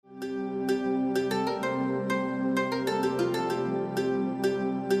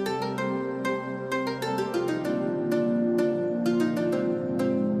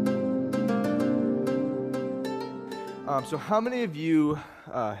So how many of you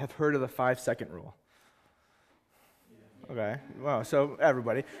have heard of the 5-second rule? Okay, well, so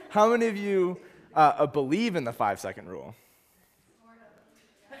everybody. How many of you believe in the 5-second rule?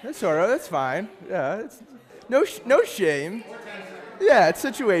 Sort of, that's fine. Yeah, it's no shame. Yeah, it's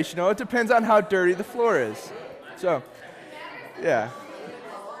situational. It depends on how dirty the floor is. So, yeah.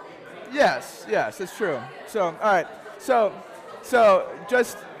 Yes, that's true. So, all right. So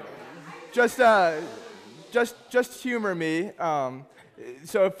just just humor me.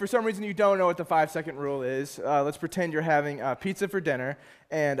 So if for some reason you don't know what the 5-second rule is, let's pretend you're having pizza for dinner,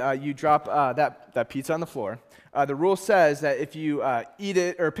 and you drop that pizza on the floor. The rule says that if you eat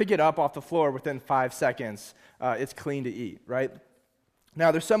it or pick it up off the floor within 5 seconds, it's clean to eat, right? Now,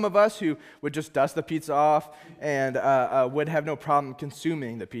 there's some of us who would just dust the pizza off and would have no problem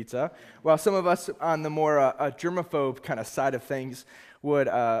consuming the pizza, while some of us on the more germaphobe kind of side of things would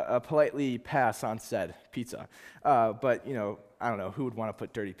politely pass on said pizza. But, I don't know who would want to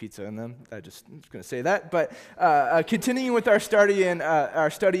put dirty pizza in them. I'm just going to say that. But continuing with our study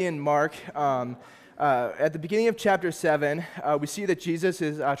in Mark, at the beginning of chapter 7, we see that Jesus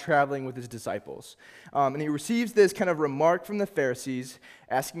is traveling with his disciples. And he receives this kind of remark from the Pharisees,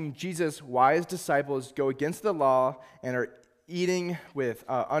 asking Jesus why his disciples go against the law and are eating with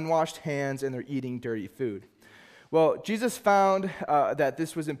unwashed hands, and they're eating dirty food. Well, Jesus found that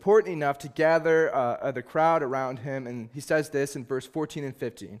this was important enough to gather the crowd around him, and he says this in verse 14 and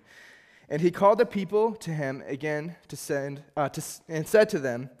 15. And he called the people to him again and said to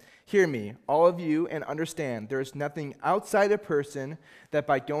them, "Hear me, all of you, and understand, there is nothing outside a person that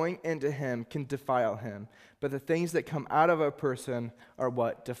by going into him can defile him, but the things that come out of a person are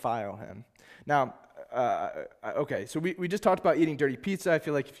what defile him." Now, okay, so we just talked about eating dirty pizza. I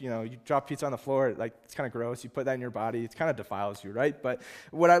feel like if you drop pizza on the floor, it's kind of gross. You put that in your body, it kind of defiles you, right? But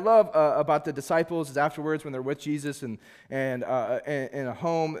what I love about the disciples is afterwards when they're with Jesus and in a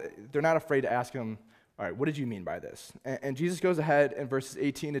home, they're not afraid to ask him, "All right, what did you mean by this?" And Jesus goes ahead in verses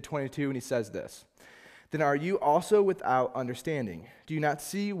 18 to 22, and he says this: "Then are you also without understanding? Do you not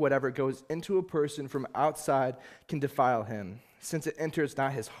see whatever goes into a person from outside can defile him, since it enters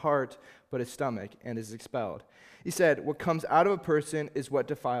not his heart, but his stomach, and is expelled?" He said, "What comes out of a person is what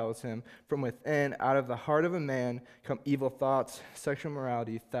defiles him. From within, out of the heart of a man, come evil thoughts, sexual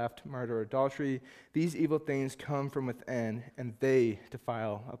immorality, theft, murder, adultery. These evil things come from within, and they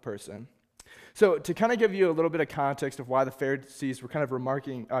defile a person." So to kind of give you a little bit of context of why the Pharisees were kind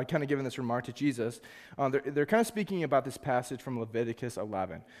of giving this remark to Jesus, they're kind of speaking about this passage from Leviticus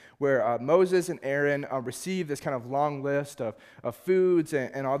 11, where Moses and Aaron receive this kind of long list of foods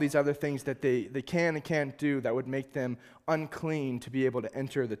and all these other things that they can and can't do that would make them unclean to be able to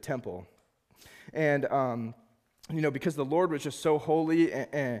enter the temple. And, because the Lord was just so holy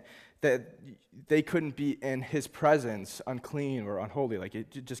and that they couldn't be in his presence unclean or unholy.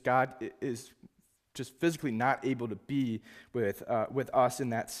 God is just physically not able to be with us in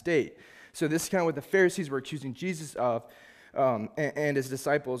that state. So this is kind of what the Pharisees were accusing Jesus of, and his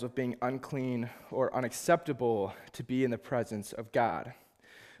disciples of being unclean or unacceptable to be in the presence of God.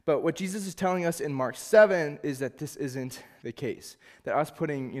 But what Jesus is telling us in Mark 7 is that this isn't the case. That us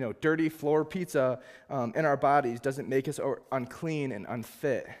putting, dirty floor pizza in our bodies doesn't make us unclean and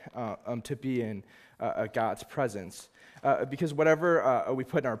unfit to be in God's presence. Because whatever we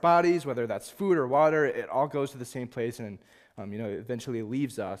put in our bodies, whether that's food or water, it all goes to the same place and, eventually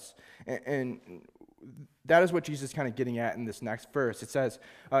leaves us. And that is what Jesus is kind of getting at in this next verse. It says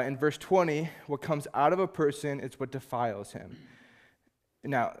in verse 20, "What comes out of a person is what defiles him."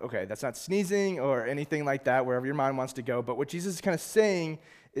 Now, okay, that's not sneezing or anything like that, wherever your mind wants to go, but what Jesus is kind of saying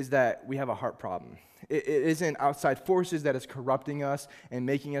is that we have a heart problem. It isn't outside forces that is corrupting us and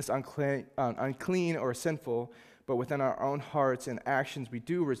making us unclean or sinful, but within our own hearts and actions we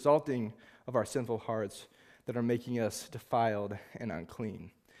do resulting of our sinful hearts that are making us defiled and unclean.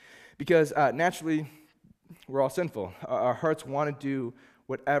 Because naturally, we're all sinful. Our hearts want to do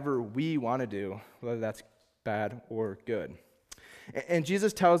whatever we want to do, whether that's bad or good. And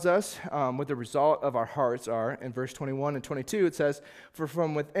Jesus tells us what the result of our hearts are. In verse 21 and 22, it says, "For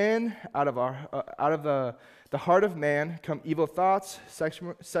from within, out of the heart of man, come evil thoughts,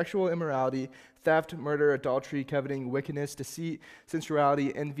 sexual immorality, theft, murder, adultery, coveting, wickedness, deceit,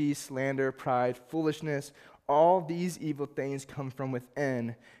 sensuality, envy, slander, pride, foolishness. All these evil things come from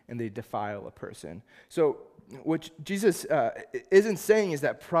within, and they defile a person." So what Jesus isn't saying is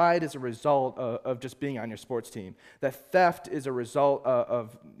that pride is a result of just being on your sports team, that theft is a result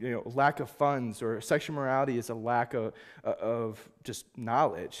of lack of funds, or sexual morality is a lack of just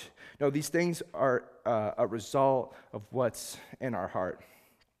knowledge. No, these things are a result of what's in our heart.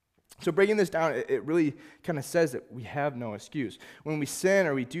 So breaking this down, it really kind of says that we have no excuse. When we sin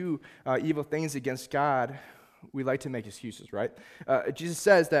or we do evil things against God, we like to make excuses, right? Jesus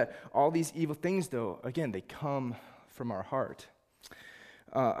says that all these evil things, though, again, they come from our heart.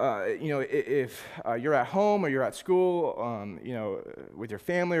 If you're at home or you're at school, with your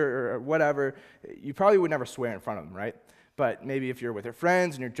family or whatever, you probably would never swear in front of them, right? But maybe if you're with your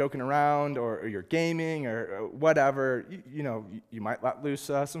friends and you're joking around or you're gaming or whatever, you might let loose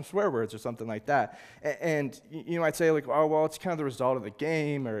some swear words or something like that. And you might say, like, oh, well, it's kind of the result of the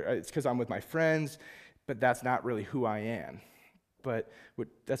game, or it's because I'm with my friends, but that's not really who I am. But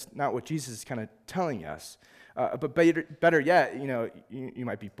that's not what Jesus is kind of telling us. But better yet, you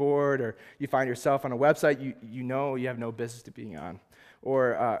might be bored, or you find yourself on a website you have no business to being on.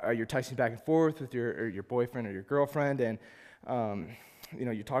 Or you're texting back and forth with your boyfriend or your girlfriend, and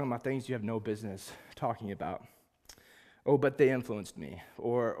you're talking about things you have no business talking about. Oh, but they influenced me.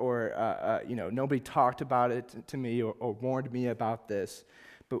 Or nobody talked about it to me or warned me about this.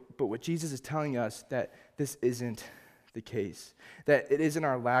 But what Jesus is telling us, that this isn't the case. That it isn't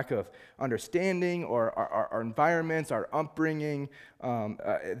our lack of understanding or our environments, our upbringing,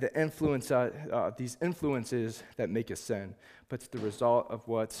 these influences that make us sin, but it's the result of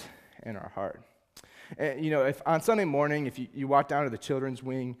what's in our heart. And, if on Sunday morning, if you walk down to the children's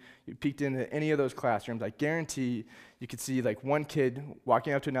wing, you peeked into any of those classrooms, I guarantee you could see like one kid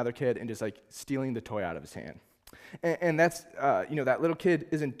walking up to another kid and just like stealing the toy out of his hand. And that's, that little kid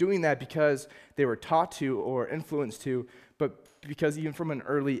isn't doing that because they were taught to or influenced to, but because even from an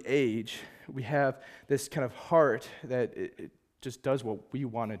early age, we have this kind of heart that it just does what we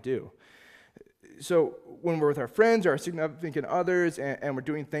want to do. So when we're with our friends or our significant others and we're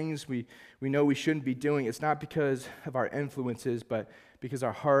doing things we know we shouldn't be doing, it's not because of our influences, but because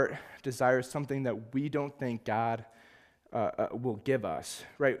our heart desires something that we don't think God will give us,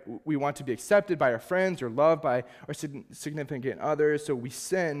 right? We want to be accepted by our friends or loved by our significant others, so we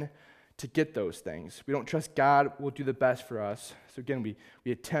sin to get those things. We don't trust God will do the best for us. So again,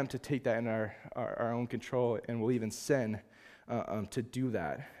 we attempt to take that in our own control, and we'll even sin to do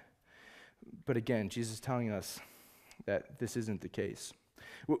that. But again, Jesus is telling us that this isn't the case.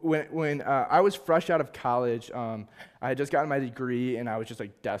 When I was fresh out of college, I had just gotten my degree, and I was just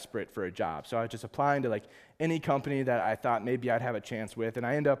like desperate for a job. So I was just applying to like any company that I thought maybe I'd have a chance with, and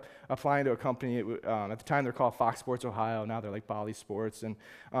I ended up applying to a company. At the time, they're called Fox Sports Ohio. Now they're like Bally Sports, and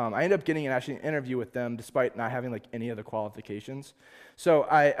I ended up getting an interview with them despite not having like any other qualifications. So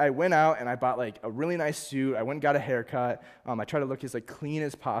I went out and I bought like a really nice suit. I went and got a haircut. I tried to look as like clean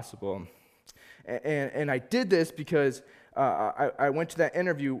as possible, and I did this because I went to that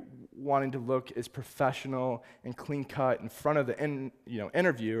interview wanting to look as professional and clean cut in front of the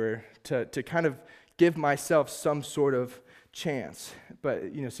interviewer to kind of give myself some sort of chance. But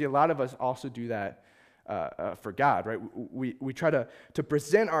see, a lot of us also do that for God, right? We try to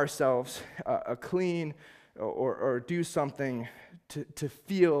present ourselves clean or do something to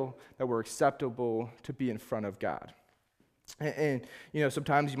feel that we're acceptable to be in front of God. And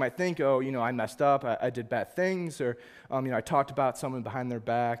sometimes you might think, oh, I messed up, I did bad things, or, I talked about someone behind their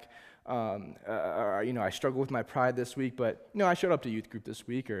back, or, I struggled with my pride this week, but, I showed up to youth group this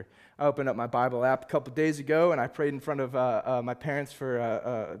week, or I opened up my Bible app a couple days ago, and I prayed in front of my parents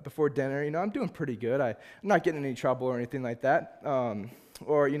for before dinner. I'm doing pretty good. I'm not getting in any trouble or anything like that.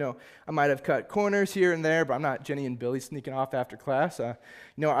 Or, I might have cut corners here and there, but I'm not Jenny and Billy sneaking off after class.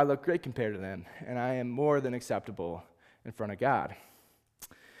 I look great compared to them, and I am more than acceptable in front of God.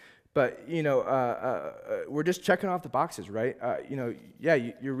 But, we're just checking off the boxes, right?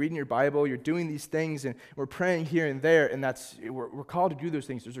 You're reading your Bible, you're doing these things, and we're praying here and there, and we're called to do those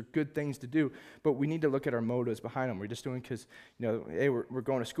things. Those are good things to do, but we need to look at our motives behind them. We're just doing because, hey, we're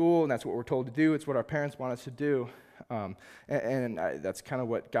going to school, and that's what we're told to do. It's what our parents want us to do, and that's kind of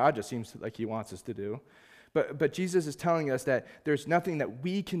what God just seems like he wants us to do. But Jesus is telling us that there's nothing that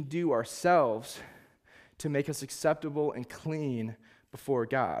we can do ourselves to make us acceptable and clean before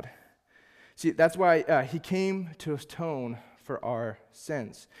God. See, that's why he came to atone for our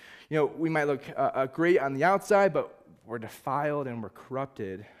sins. We might look great on the outside, but we're defiled and we're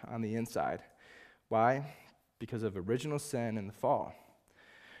corrupted on the inside. Why? Because of original sin and the fall.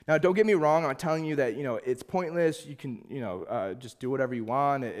 Now, don't get me wrong. I'm telling you that, it's pointless. You can, just do whatever you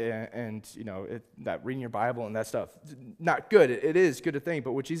want, and that reading your Bible and that stuff, not good. It is good to think,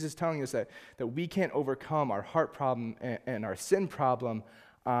 but what Jesus is telling us that we can't overcome our heart problem and our sin problem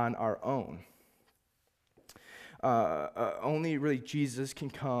on our own. Only really Jesus can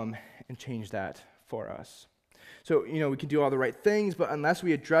come and change that for us. So, we can do all the right things, but unless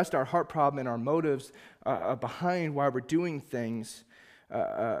we addressed our heart problem and our motives behind why we're doing things,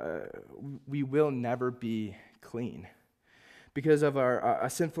 we will never be clean. Because of our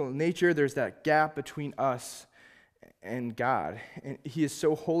sinful nature, there's that gap between us and God. And he is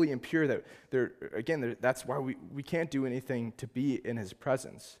so holy and pure that that's why we can't do anything to be in his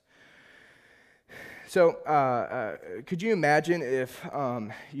presence. So could you imagine if,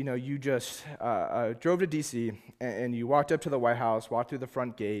 you just drove to D.C. and you walked up to the White House, walked through the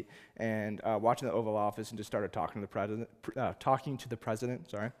front gate, and walked in the Oval Office and just started talking to the president?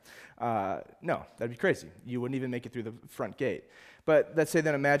 Sorry. No, that'd be crazy. You wouldn't even make it through the front gate. But let's say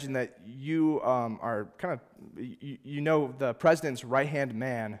then imagine that you are kind of, the president's right-hand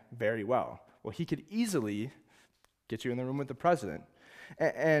man very well. Well, he could easily get you in the room with the president.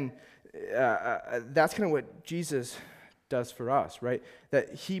 And that's kind of what Jesus does for us, right?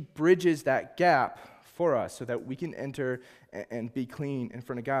 That he bridges that gap for us so that we can enter and be clean in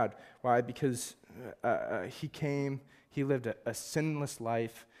front of God. Why? Because he came, he lived a sinless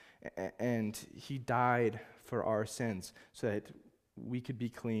life, and he died for our sins so that we could be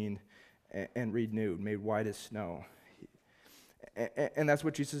clean and renewed, made white as snow. And that's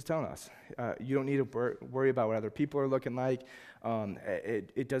what Jesus is telling us. You don't need to worry about what other people are looking like.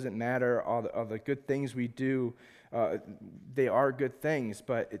 It doesn't matter all the good things we do. They are good things,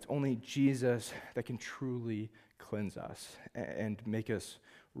 but it's only Jesus that can truly cleanse us and make us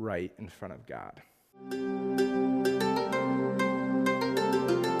right in front of God.